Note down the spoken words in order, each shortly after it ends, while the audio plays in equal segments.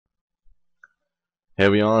Here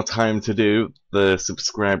we are, time to do the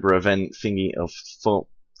subscriber event thingy of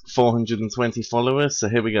 420 followers. So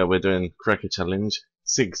here we go, we're doing cracker challenge,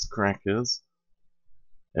 6 crackers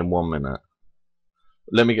in 1 minute.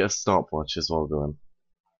 Let me get a stopwatch as well going.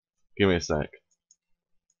 Give me a sec.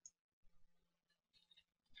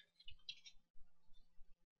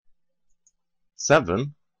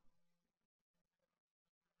 Seven?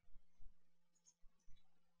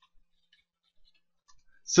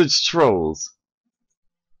 Such trolls.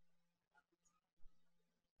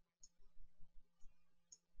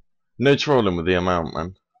 No trolling with the amount,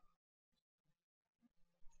 man.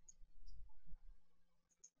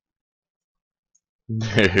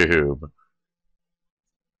 Noob.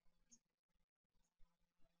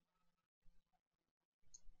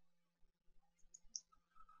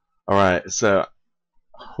 Alright, so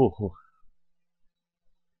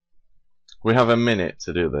we have a minute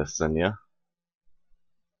to do this then, yeah?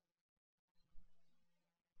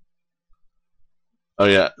 Oh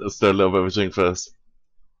yeah, let's do a little bit of a drink first.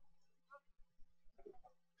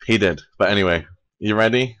 He did, but anyway, you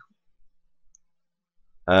ready?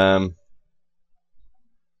 Yeah,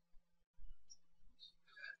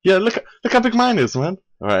 look how big mine is, man.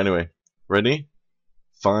 Alright, anyway. Ready?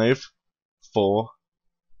 5, 4,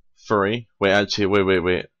 3. Wait, actually,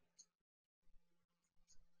 wait.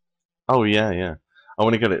 Oh, yeah. I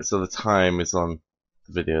want to get it so the time is on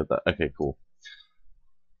the video. Okay, cool.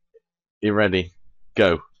 You ready?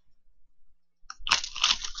 Go.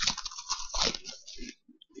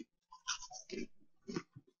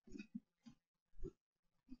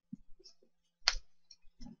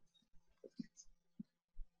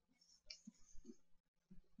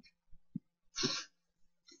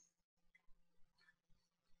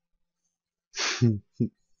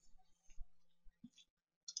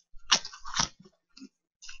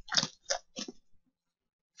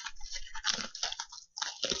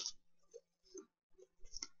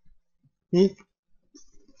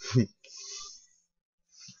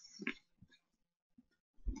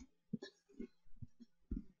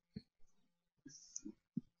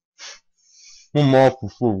 One more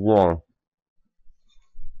for one.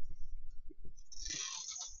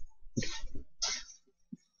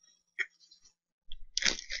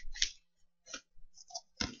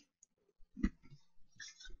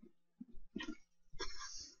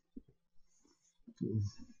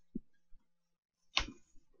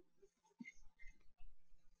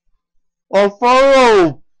 I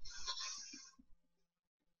follow.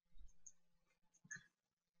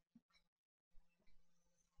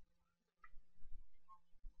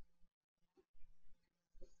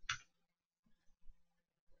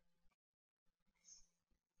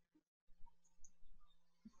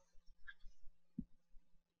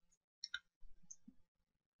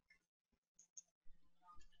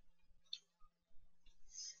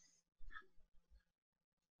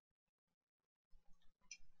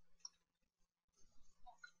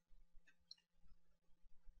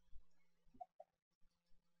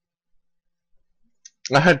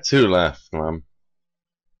 I had 2 left, man.